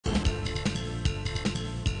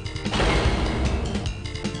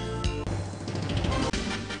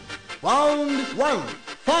Round 1,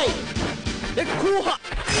 fight! で後半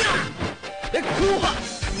で後半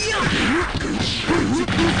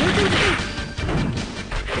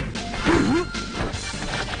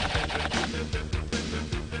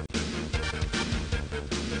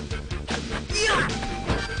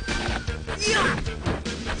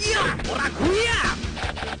ほら来いや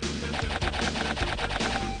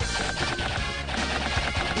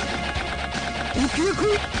受け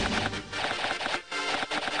食い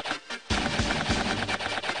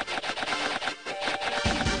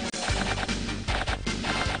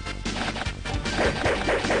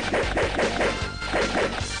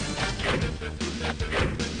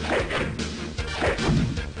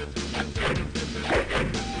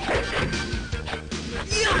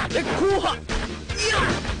で後半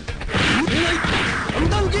判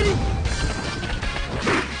断蹴り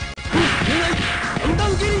判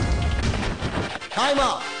断蹴りタイム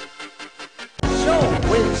アウト Show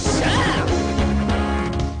with Sam!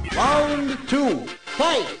 Round 2,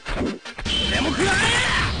 fight! でも食らえ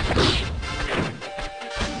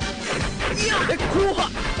で後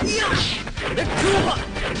半で後半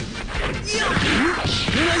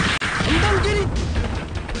判断蹴り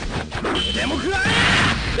でも食らえ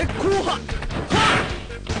で後半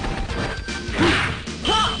平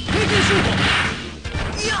均シュート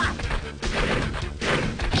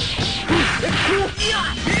で後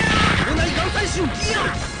半触れない眼帯シュート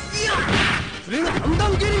触れない判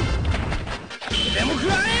断蹴りでも食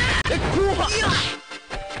らえで後半で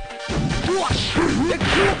後半触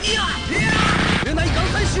れない眼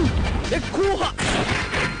帯シュートで後半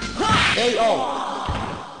KO!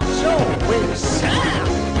 Show with Sam!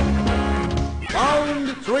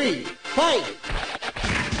 Round 3, fight!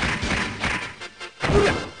 おり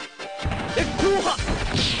ゃで後半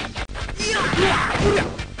おりゃ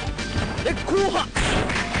で後半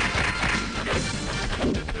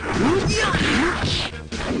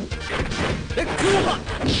で後半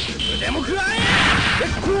腕も食らえで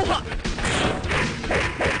後半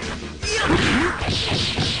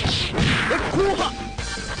で後半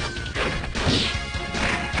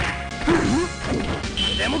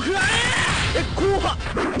腕も食らえで後半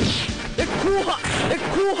で後半で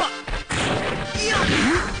後半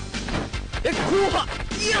で後半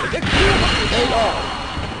で後半 KO!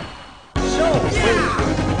 Show with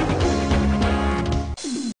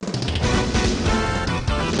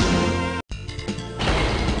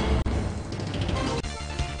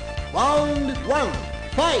Round 1,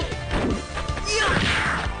 fight!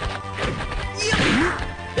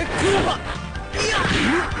 で後半触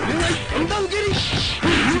れない判断蹴り触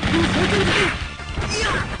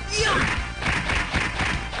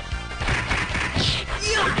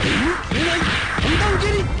れない判断蹴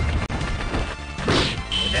り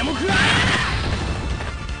でも食らえ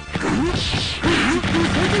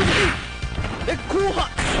で後半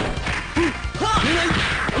触れない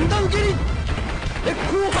判断蹴りで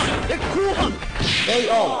後半で後半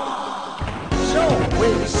KO! Show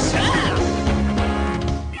with Sam!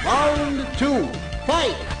 Round 2,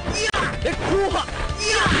 fight! で後半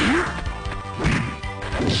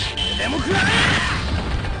でも食ら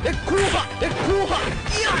えで後半で後半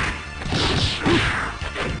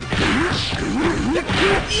で後半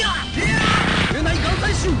触れない眼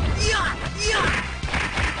帯シュー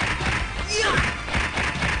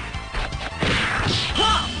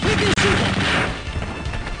平均シュート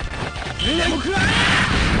触れない食らえ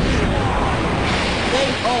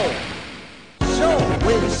KO! Show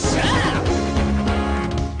with Sam!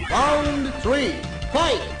 Round 3,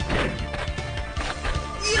 fight!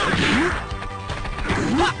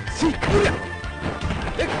 おりゃ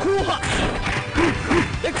で後半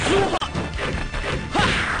で後半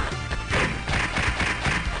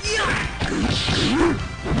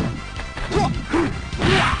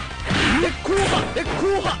で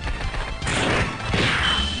後半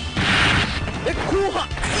で後半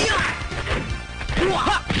で後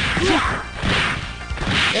半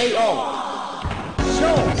KO!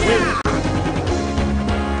 Show with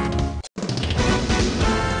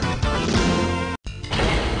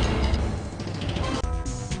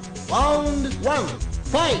Round 1,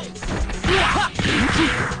 fight!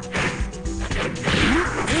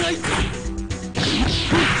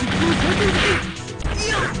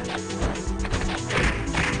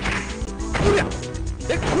 おりゃ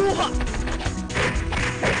で後半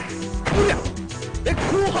おりゃで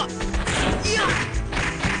後半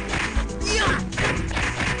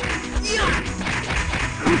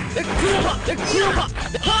で後半で後半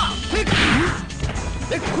で平均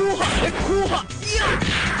で後半で後半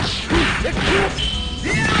で後半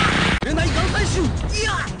触れない眼帯シュート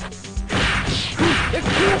で後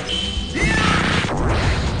半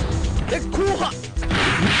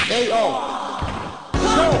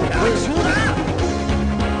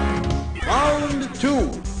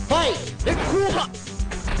fight! 烈光波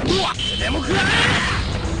うわでも食らえ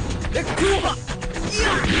烈光波いや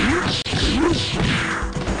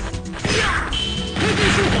平均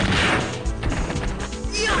勝負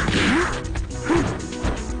いや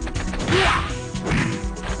うわ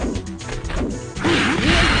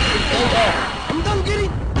判断蹴り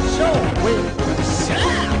Show win! シャー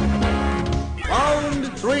Round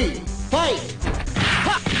 3, fight! は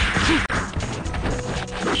っ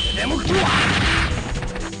でも食うわ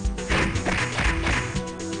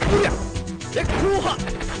うや烈光波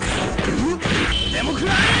でも食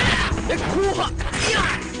らえ烈光波いや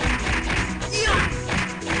いや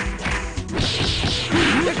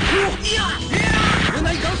烈光いや触れ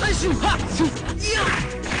ない岩砕心はいや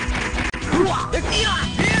うわ烈いや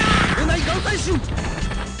触れない岩砕心い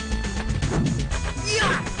や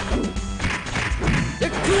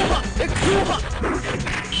烈光波烈光波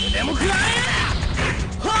でも食らえ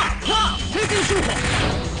はあはあ平均勝負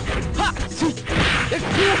はっ烈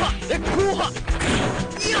光波烈光波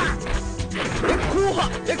いや烈光波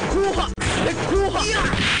烈光波烈光波いや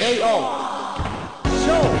KO!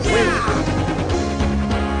 Show win!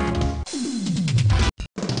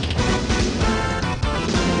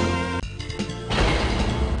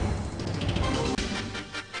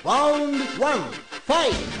 Round 1,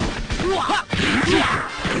 fight! うわはっ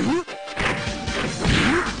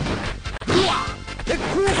うわ烈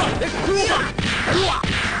光波烈光波うわ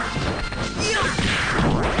いや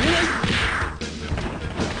触れない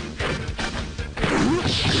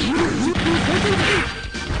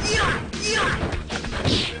いやいや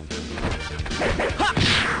はっ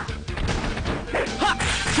はっ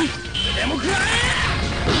でも食らえ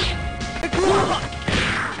烈光波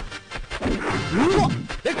うわ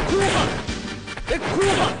烈光波烈光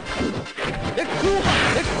波烈光波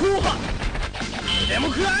烈光波でも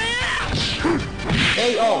食らえ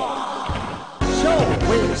KO! Show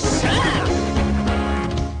win! シャー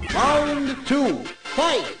Round 2,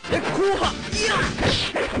 fight! 烈光波いや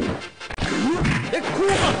烈光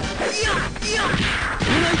波いやいや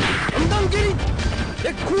触れない判断蹴り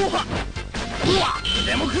烈光波うわで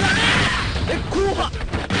も食らえ烈光波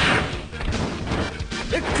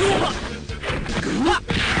烈光波はっ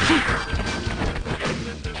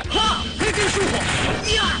はあ平均勝負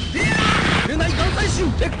いや触れない岩砕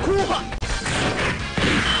心烈光波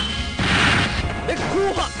烈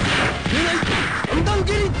光波触れない判断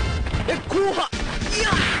蹴り烈光波いや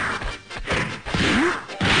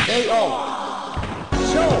KO!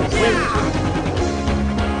 Show win!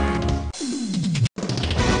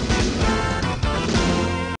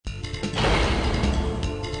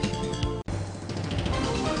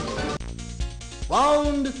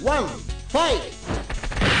 Round 1, fight!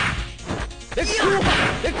 烈光波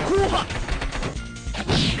烈光波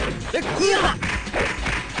烈光波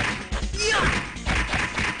いや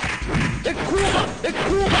烈光波烈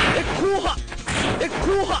光波烈光波烈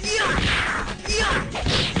光波いやいや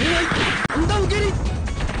触れない判断蹴り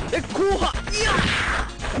烈光波いや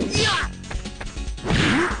いや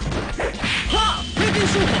はあ平均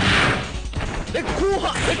勝負烈光波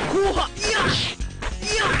烈光波いや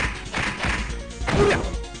いやうりゃ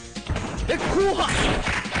烈光波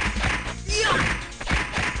いや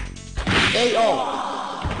KO!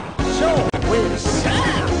 Show win! シャ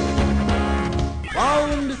ー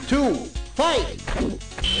Round 2, fight!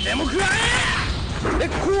 でも食らえ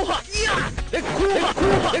烈光波いや烈光波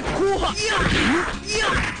烈光波いやいや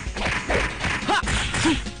はっ触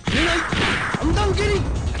れない判断蹴り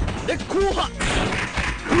烈光波う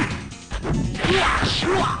わ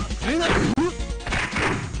うわ触れない烈光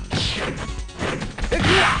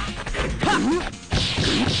はっ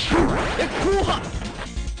烈光波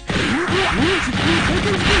うわ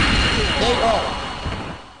KO!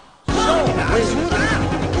 はっ大丈夫だ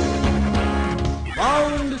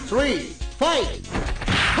Round 3, fight!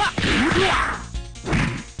 はっうわ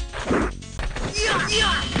いやいや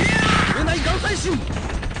触れない岩砕心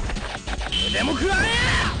でも食らえ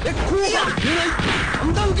烈光波触れない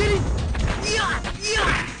判断蹴りいやいや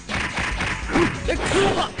烈光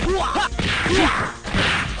波うわはっうわ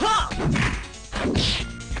はっ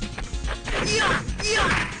いやいや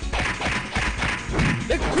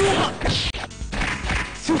烈光波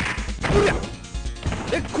すっうりゃ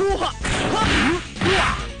烈光波はっうわ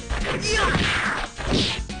いや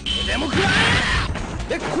でも食ら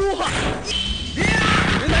え烈光波いや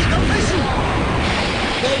触れない岩砕心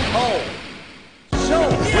KO! Show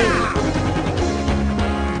win!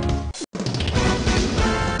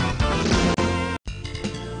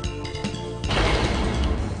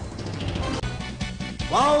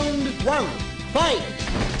 Round 1, fight!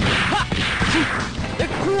 はっ烈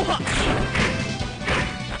光波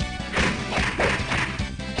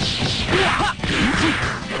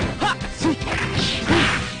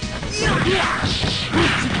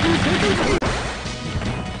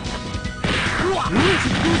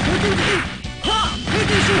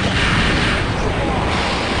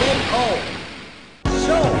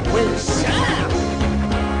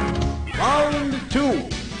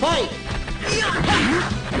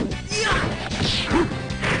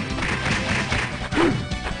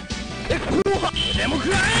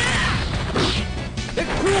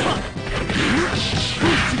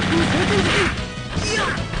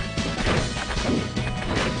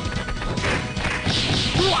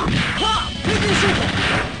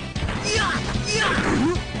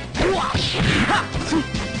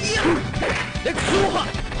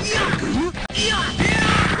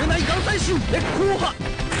れない岩砕心烈光波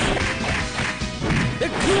烈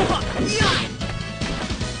光波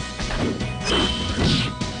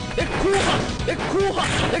烈光波烈光波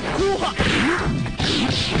烈光波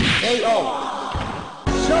KO.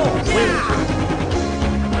 Show wins.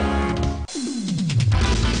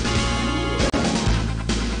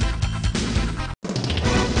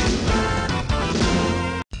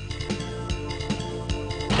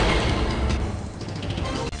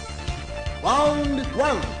 Round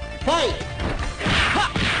 1, fight!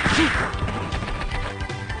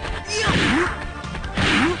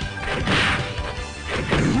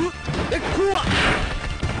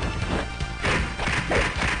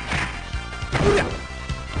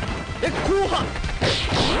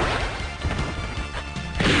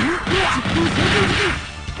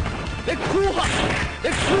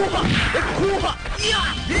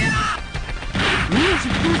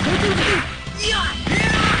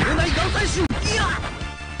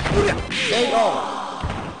 KO.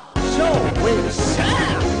 Show wins.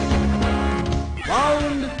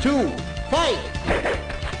 Round 2, fight!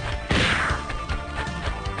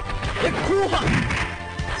烈光波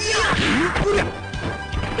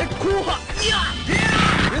烈光波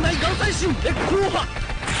れない岩砕心烈光波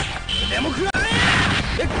でも食らえ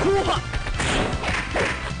烈光波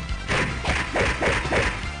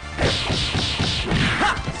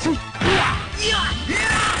はっし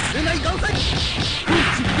れない岩砕疾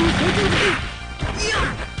風成長的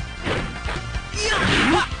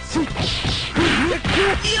はっし烈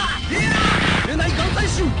光れない岩砕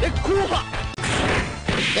心烈光波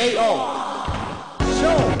KO.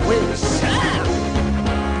 Show wins.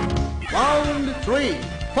 Round 3,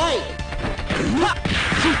 fight!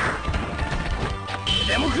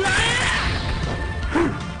 でも食らえ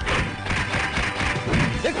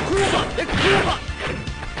烈光波烈光波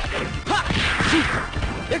はっ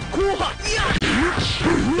烈光波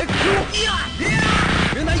烈光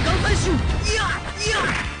れない岩砕心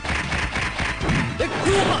烈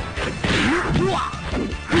光波は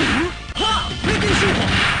っ平均進歩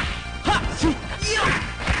はっ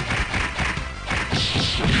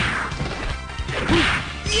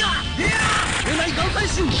れない岩砕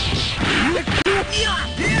心烈光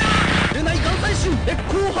れない岩砕心烈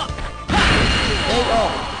光波 KO.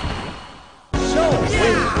 Show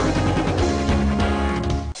wins.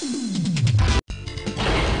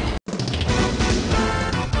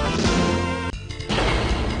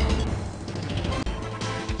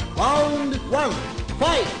 Round 1,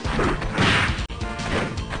 fight!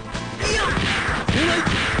 れない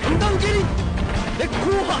三段蹴り烈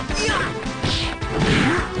光波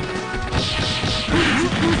疾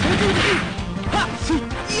風成長的はっ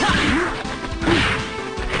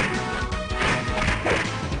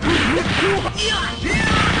烈光波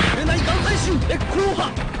れない岩砕心烈光波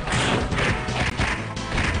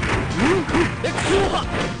烈光波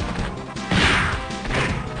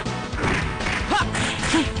はっ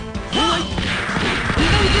れない二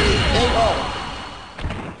段蹴り KO.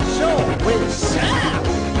 Show wins.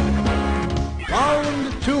 Round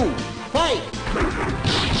 2, fight!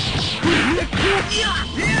 烈光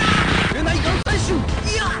れない岩砕心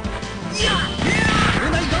れ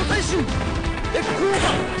ない岩砕心烈光波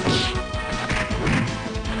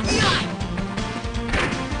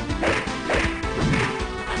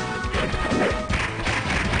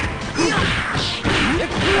烈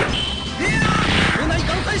光れない岩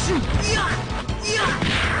砕心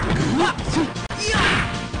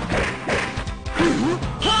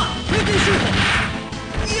はっ平均進歩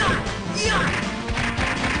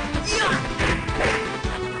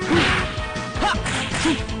はっ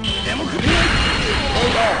でも食らえ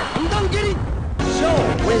ない三段蹴り Show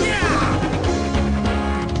wins.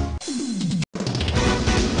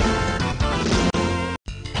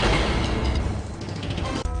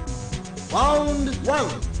 Round 1,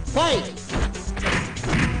 fight!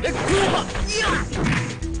 烈光波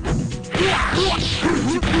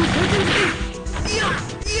疾風成長的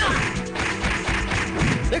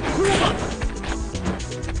烈光波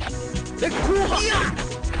烈光波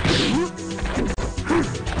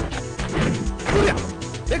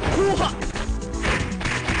烈光波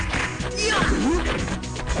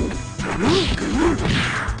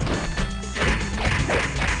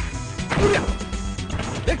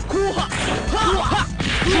烈光波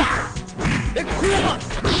烈光波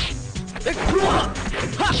烈光波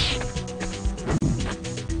は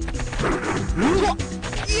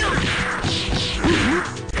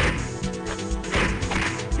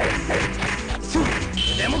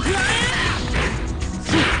でも食らえ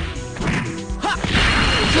は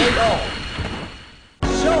KO.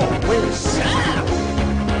 Show wins.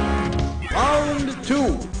 Round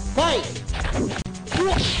 2, fight! 鉄鋼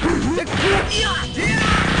触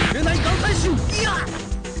れない眼帯心お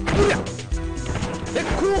りゃ鉄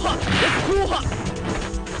鋼派鉄鋼派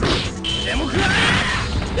でも食らえ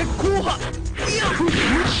鉄鋼派鉄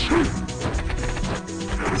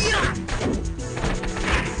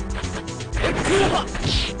鋼派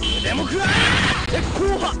でも食らえ鉄鋼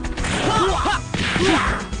派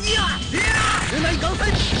触れない眼帯触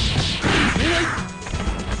れない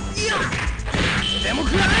でも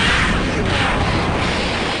食らえ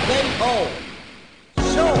KO.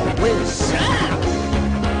 Show wins.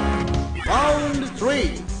 Round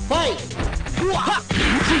 3. Fight.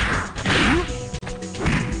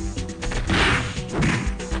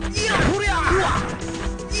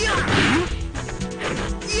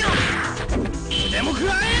 でも食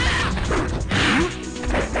らえ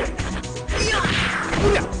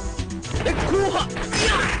鉄鋼派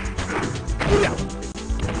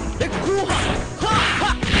鉄鋼派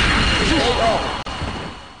KO.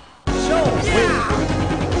 Show wins.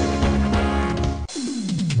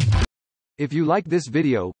 If you like this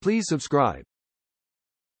video, please subscribe.